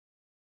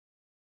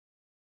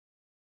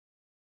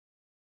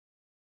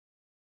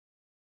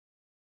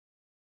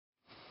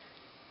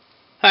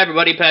Hi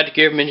everybody, Patrick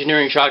here from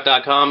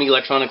EngineeringShock.com,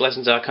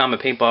 ElectronicLessons.com,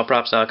 and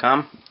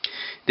PaintballProps.com.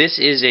 This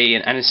is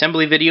an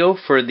assembly video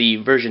for the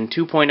version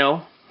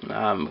 2.0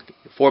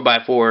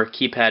 4x4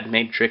 Keypad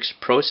Matrix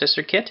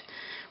processor kit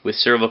with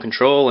servo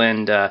control,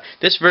 and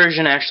this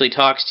version actually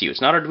talks to you.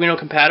 It's not Arduino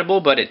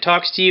compatible, but it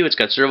talks to you. It's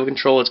got servo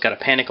control, it's got a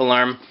panic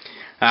alarm.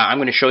 I'm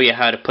going to show you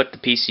how to put the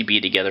PCB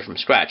together from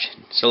scratch.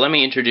 So let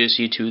me introduce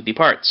you to the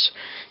parts.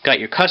 Got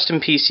your custom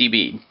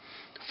PCB,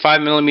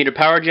 5mm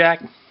power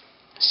jack,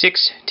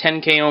 6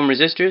 10K ohm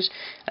resistors,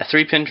 a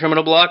 3-pin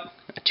terminal block,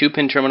 a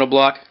 2-pin terminal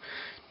block,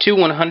 2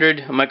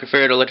 100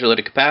 microfarad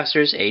electrolytic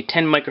capacitors, a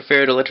 10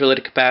 microfarad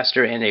electrolytic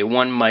capacitor, and a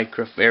 1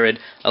 microfarad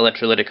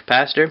electrolytic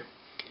capacitor,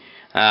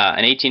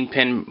 an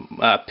 18-pin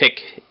PIC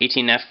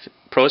 18F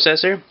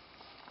processor,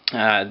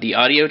 the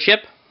audio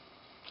chip,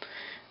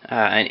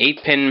 an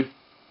 8-pin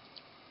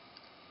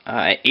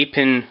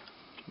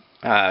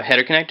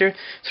header connector,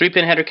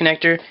 3-pin header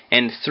connector,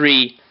 and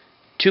 3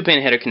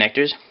 2-pin header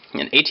connectors,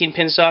 an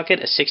 18-pin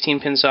socket, a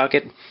 16-pin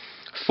socket,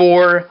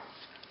 4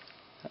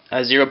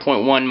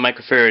 0.1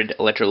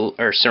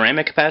 microfarad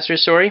ceramic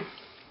capacitors,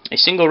 a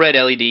single red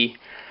LED,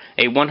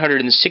 a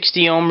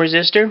 160 ohm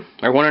resistor,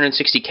 or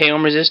 160K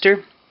ohm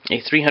resistor, a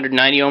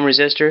 390 ohm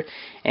resistor,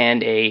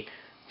 and a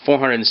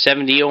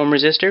 470 ohm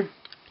resistor,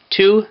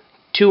 2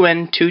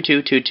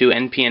 2N2222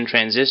 NPN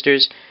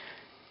transistors,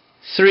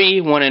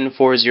 3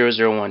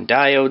 1N4001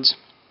 diodes,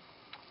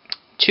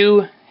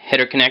 2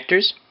 header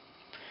connectors,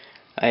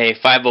 a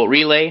 5-volt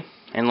relay,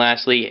 and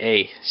lastly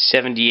a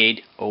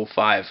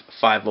 7805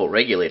 5-volt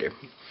regulator.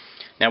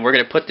 Now we're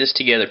going to put this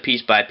together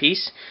piece by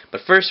piece,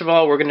 but first of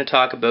all we're going to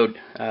talk about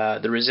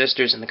the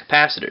resistors and the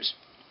capacitors.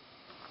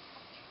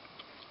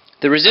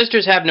 The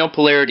resistors have no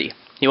polarity.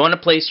 You want to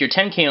place your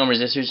 10K ohm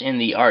resistors in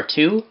the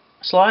R2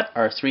 slot,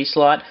 R3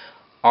 slot,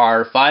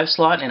 R5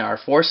 slot, and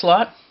R4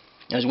 slot,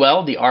 as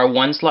well the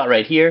R1 slot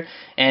right here,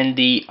 and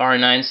the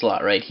R9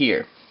 slot right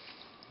here.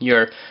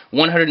 Your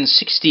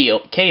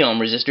 160K ohm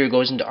resistor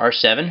goes into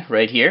R7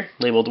 right here,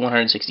 labeled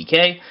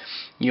 160K.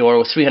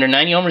 Your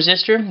 390 ohm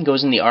resistor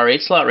goes in the R8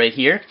 slot right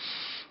here,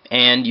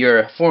 and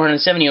your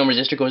 470 ohm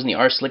resistor goes in the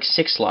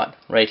R6 slot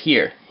right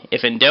here.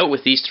 If in doubt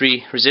with these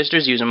three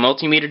resistors, use a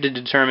multimeter to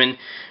determine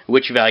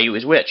which value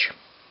is which.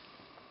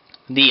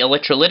 The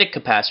electrolytic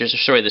capacitors,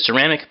 the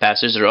ceramic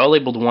capacitors, are all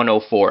labeled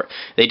 104.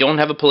 They don't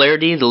have a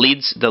polarity. The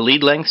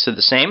lead lengths are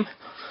the same.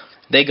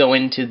 They go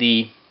into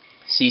the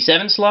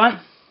C7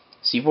 slot,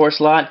 C4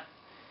 slot,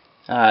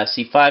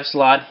 C5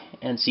 slot,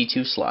 and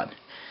C2 slot.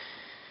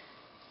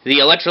 The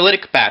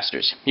electrolytic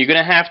capacitors, you're going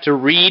to have to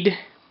read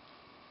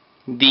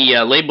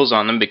the labels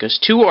on them because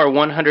 2 are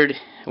 100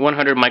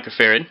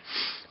 microfarad,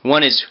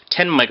 1 is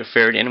 10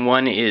 microfarad, and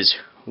 1 is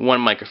 1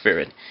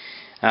 microfarad.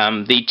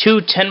 The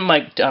two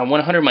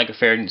 100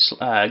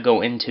 microfarads go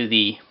into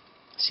the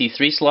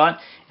C3 slot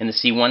and the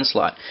C1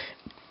 slot.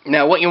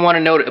 Now what you want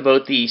to note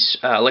about these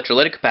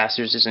electrolytic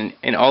capacitors is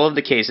in all of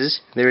the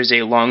cases there is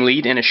a long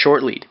lead and a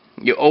short lead.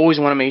 You always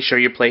want to make sure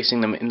you're placing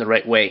them in the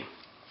right way.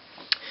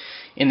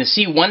 In the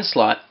C1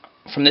 slot,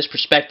 from this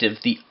perspective,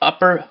 the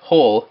upper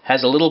hole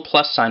has a little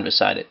plus sign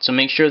beside it, so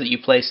make sure that you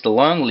place the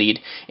long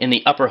lead in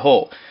the upper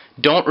hole.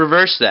 Don't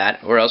reverse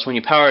that, or else when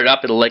you power it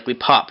up it'll likely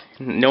pop.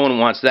 No one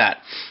wants that.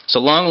 So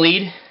long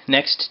lead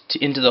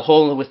into the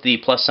hole with the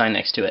plus sign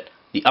next to it,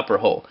 the upper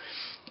hole.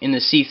 In the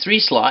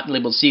C3 slot,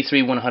 labeled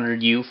C3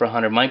 100U for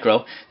 100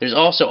 micro, there's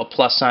also a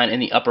plus sign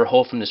in the upper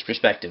hole from this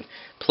perspective.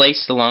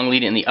 Place the long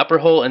lead in the upper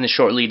hole and the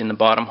short lead in the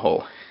bottom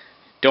hole.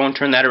 Don't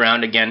turn that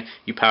around again.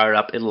 You power it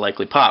up, it'll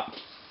likely pop.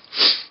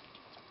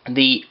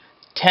 The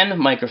 10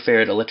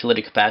 microfarad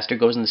electrolytic capacitor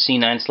goes in the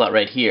C9 slot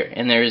right here,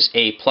 and there's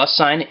a plus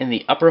sign in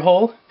the upper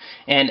hole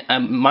and a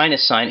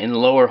minus sign in the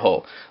lower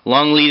hole.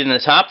 Long lead in the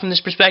top from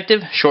this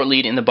perspective, short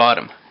lead in the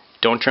bottom.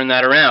 Don't turn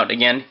that around.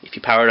 Again, if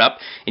you power it up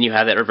and you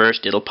have that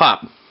reversed, it'll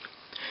pop.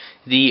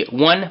 The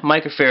 1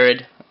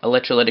 microfarad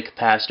electrolytic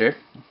capacitor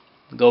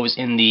goes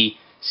in the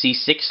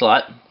C6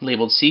 slot,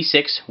 labeled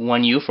C6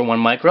 1U for 1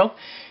 micro,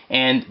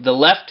 and the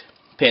left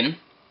pin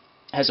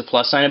has a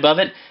plus sign above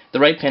it. The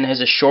right pin has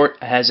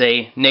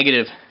a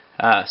negative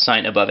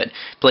sign above it.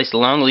 Place the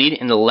long lead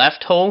in the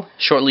left hole,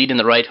 short lead in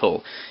the right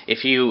hole.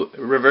 If you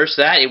reverse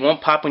that, it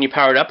won't pop when you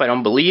power it up, I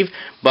don't believe,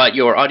 but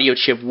your audio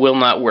chip will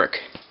not work.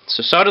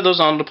 So solder those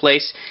onto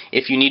place.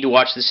 If you need to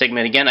watch the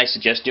segment again, I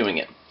suggest doing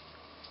it.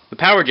 The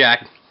power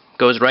jack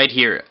goes right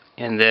here,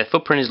 and the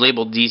footprint is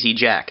labeled DC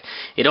jack.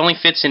 It only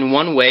fits in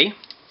one way.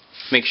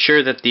 Make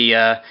sure that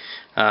the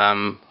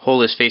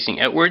hole is facing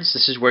outwards.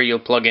 This is where you'll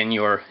plug in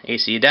your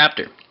AC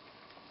adapter.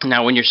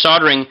 Now when you're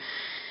soldering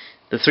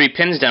the 3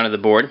 pins down to the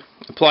board,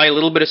 apply a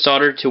little bit of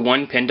solder to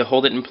one pin to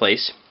hold it in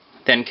place,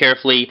 then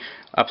carefully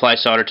apply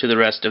solder to the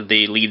rest of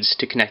the leads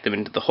to connect them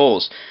into the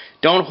holes.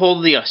 Don't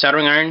hold the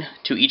soldering iron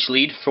to each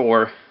lead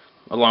for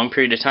a long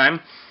period of time.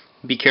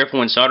 Be careful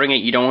when soldering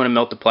it, you don't want to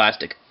melt the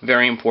plastic.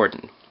 Very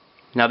important.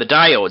 Now the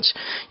diodes,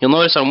 you'll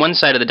notice on one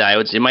side of the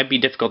diodes, it might be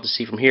difficult to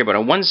see from here, but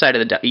on one side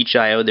of each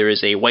diode there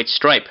is a white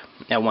stripe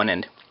at one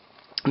end.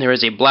 There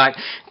is a black,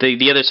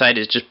 the other side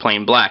is just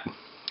plain black.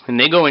 And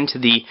they go into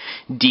the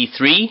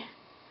D3,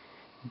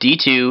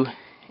 D2,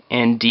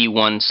 and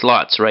D1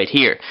 slots right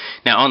here.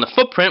 Now on the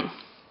footprint,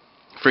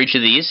 for each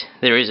of these,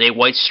 there is a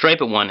white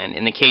stripe at one end.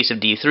 In the case of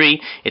D3,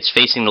 it's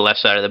facing the left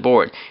side of the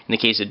board. In the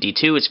case of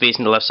D2, it's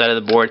facing the left side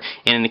of the board.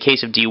 And in the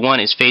case of D1,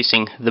 it's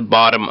facing the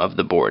bottom of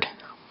the board.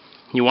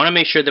 You want to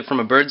make sure that from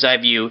a bird's eye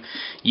view,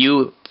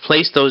 you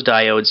place those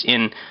diodes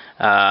in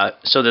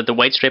so that the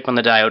white stripe on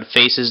the diode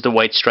faces the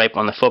white stripe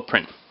on the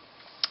footprint.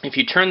 If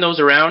you turn those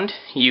around,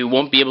 you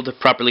won't be able to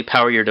properly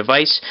power your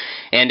device,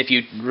 and if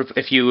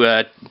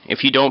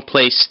you don't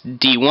place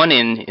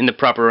D1 in the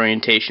proper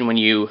orientation when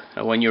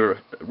your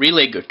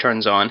relay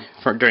turns on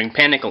during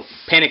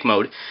panic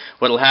mode,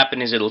 what will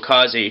happen is it'll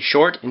cause a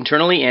short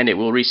internally and it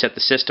will reset the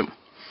system.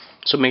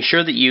 So make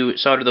sure that you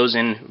solder those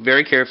in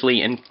very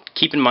carefully and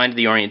keep in mind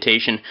the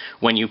orientation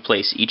when you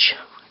place each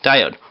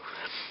diode.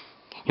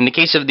 In the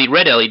case of the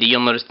red LED, you'll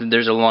notice that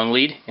there's a long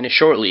lead and a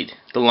short lead.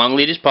 The long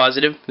lead is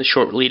positive, the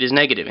short lead is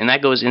negative, and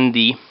that goes in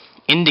the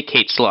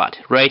indicate slot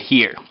right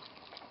here.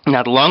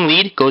 Now the long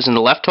lead goes in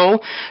the left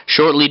hole,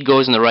 short lead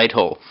goes in the right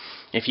hole.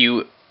 If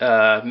you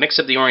mix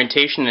up the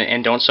orientation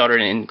and don't solder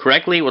it in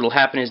correctly, what will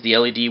happen is the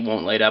LED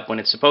won't light up when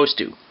it's supposed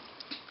to.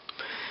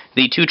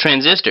 The two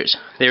transistors.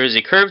 There is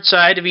a curved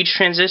side of each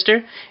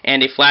transistor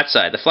and a flat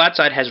side. The flat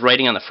side has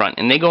writing on the front,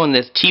 and they go in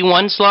the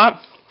T1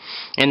 slot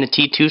and the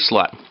T2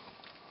 slot.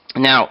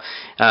 Now,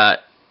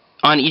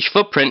 on each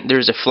footprint,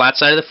 there's a flat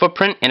side of the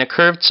footprint and a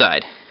curved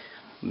side.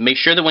 Make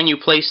sure that when you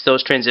place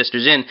those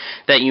transistors in,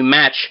 that you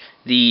match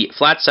the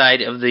flat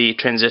side of the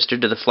transistor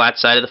to the flat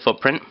side of the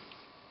footprint,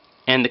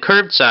 and the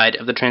curved side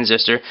of the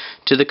transistor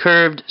to the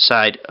curved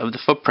side of the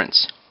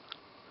footprints.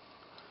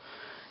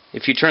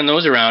 If you turn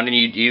those around, and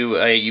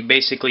you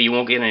basically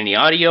won't get any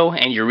audio,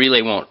 and your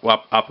relay won't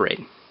operate.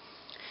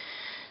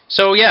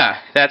 So yeah,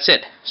 that's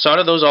it.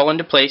 Solder those all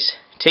into place.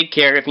 Take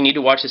care. If you need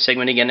to watch the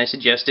segment again, I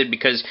suggest it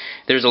because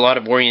there's a lot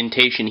of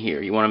orientation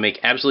here. You want to make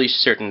absolutely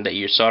certain that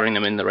you're soldering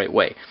them in the right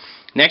way.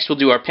 Next, we'll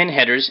do our pin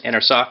headers and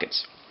our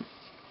sockets.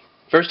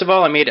 First of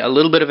all, I made a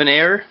little bit of an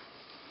error.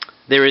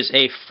 There is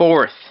a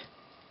fourth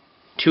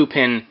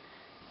 2-pin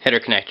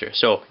header connector.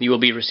 So you will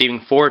be receiving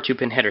 4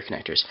 2-pin header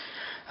connectors.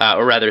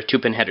 Or rather,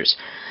 2-pin headers.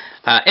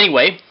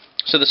 Anyway,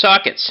 so the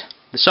sockets.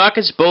 The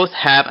sockets both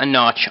have a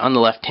notch on the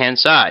left-hand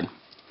side.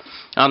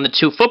 On the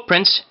two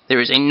footprints, there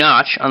is a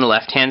notch on the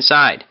left-hand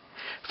side.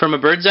 From a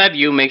bird's eye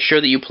view, make sure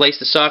that you place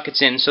the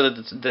sockets in so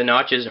that the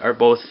notches are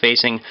both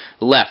facing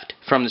left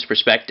from this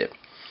perspective.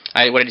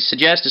 What I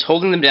suggest is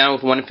holding them down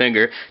with one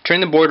finger, turning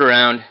the board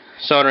around,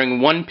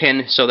 soldering one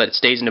pin so that it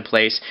stays into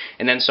place,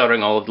 and then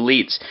soldering all of the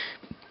leads.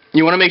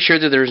 You want to make sure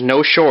that there's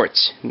no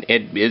shorts.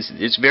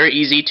 It's very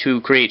easy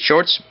to create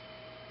shorts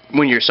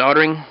when you're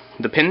soldering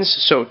the pins,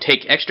 so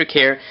take extra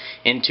care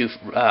into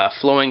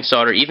flowing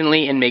solder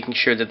evenly and making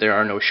sure that there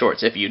are no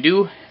shorts. If you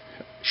do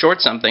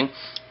short something,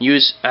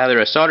 use either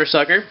a solder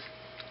sucker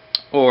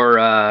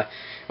or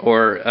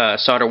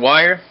solder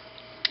wire.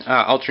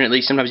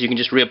 Alternately, sometimes you can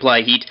just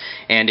reapply heat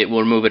and it will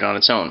remove it on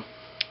its own.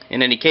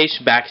 In any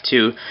case, back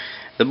to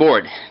the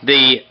board.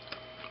 The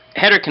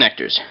header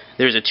connectors.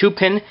 There's a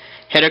 2-pin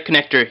header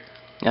connector,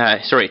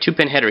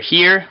 2-pin header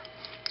here,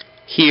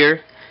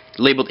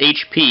 labeled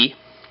HP.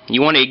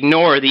 You want to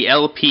ignore the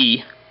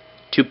LP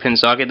 2-pin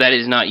socket, that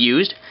is not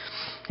used,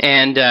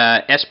 and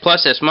S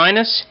plus, S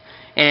minus,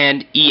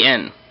 and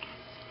EN.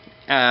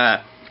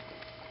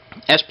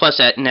 S plus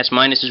and S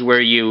minus is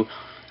where you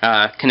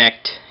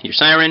connect your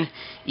siren.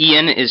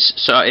 EN is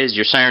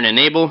your siren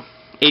enable.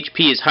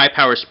 HP is high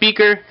power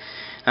speaker.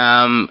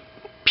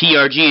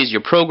 PRG is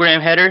your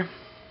program header.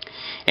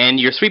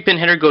 And your 3-pin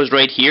header goes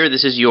right here.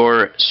 This is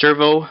your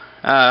servo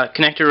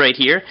connector right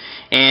here,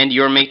 and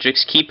your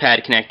matrix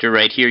keypad connector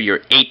right here. Your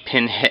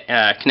 8-pin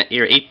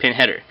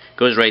header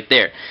goes right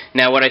there.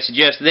 Now, what I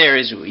suggest there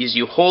is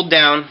you hold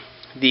down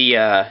the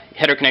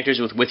header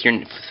connectors with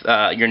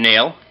your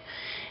nail,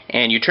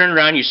 and you turn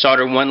around. You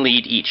solder one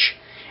lead each,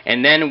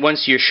 and then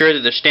once you're sure that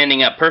they're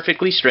standing up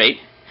perfectly straight,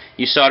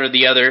 you solder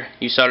the other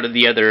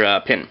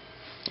pin.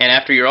 And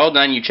after you're all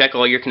done, you check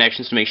all your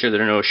connections to make sure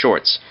there are no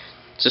shorts.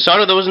 So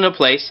solder those into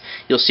place.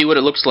 You'll see what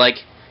it looks like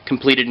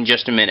completed in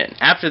just a minute.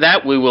 After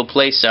that, we will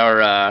place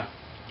our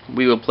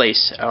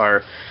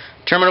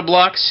terminal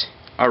blocks,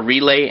 our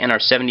relay, and our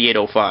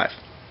 7805.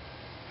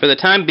 For the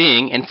time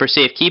being, and for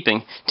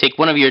safekeeping, take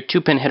one of your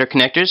 2-pin header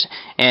connectors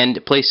and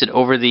place it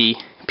over the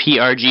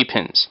PRG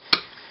pins.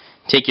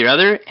 Take your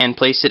other and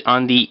place it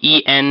on the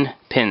EN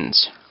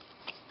pins.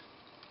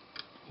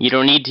 You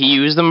don't need to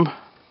use them,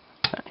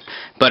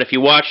 but if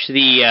you watch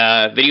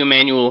the video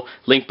manual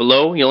link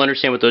below, you'll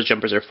understand what those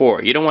jumpers are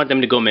for. You don't want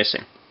them to go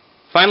missing.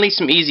 Finally,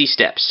 some easy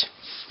steps.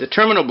 The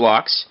terminal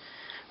blocks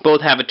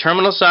both have a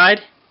terminal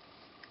side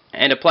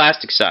and a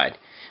plastic side.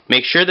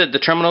 Make sure that the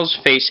terminals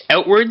face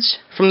outwards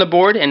from the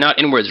board and not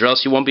inwards, or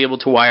else you won't be able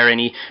to wire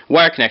any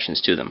wire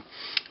connections to them.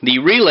 The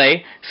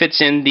relay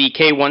fits in the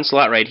K1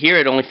 slot right here.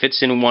 It only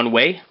fits in one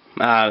way.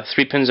 3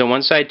 pins on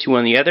one side, 2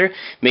 on the other.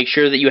 Make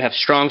sure that you have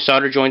strong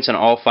solder joints on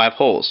all 5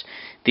 holes.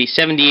 The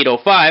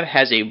 7805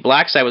 has a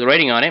black side with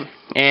writing on it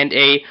and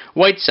a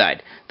white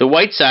side. The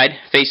white side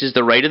faces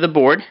the right of the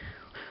board,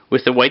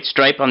 with the white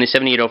stripe on the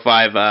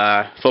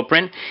 7805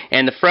 footprint,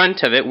 and the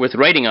front of it with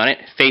writing on it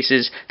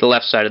faces the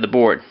left side of the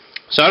board.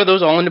 Solder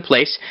those all into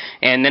place,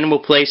 and then we'll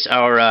place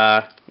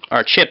our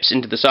chips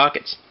into the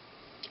sockets.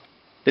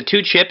 The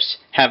two chips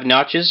have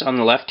notches on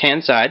the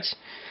left-hand sides.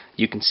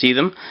 You can see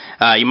them.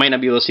 You might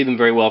not be able to see them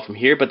very well from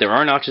here, but there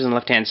are notches on the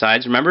left-hand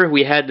sides. Remember,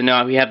 we have the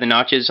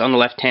notches on the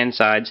left-hand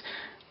sides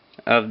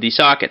of the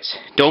sockets.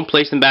 Don't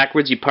place them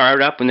backwards. You power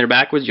it up. When they're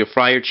backwards, you'll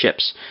fry your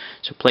chips.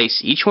 So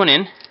place each one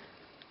in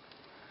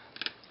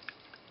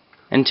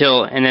and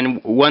then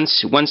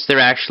once they're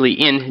actually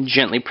in,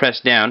 gently press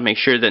down. Make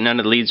sure that none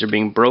of the leads are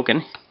being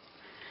broken.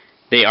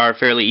 They are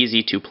fairly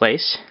easy to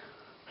place,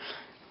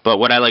 but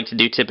what I like to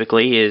do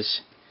typically is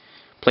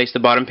place the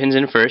bottom pins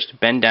in first,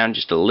 bend down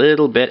just a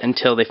little bit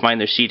until they find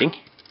their seating,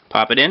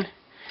 pop it in,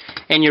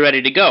 and you're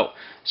ready to go.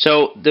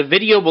 So the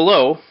video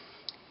below,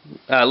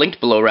 linked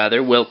below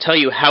rather, will tell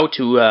you how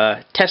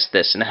to test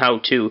this and how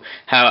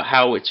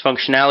its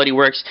functionality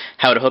works,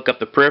 how to hook up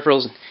the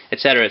peripherals,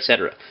 etc.,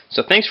 etc.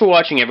 So thanks for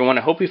watching, everyone.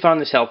 I hope you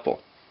found this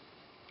helpful.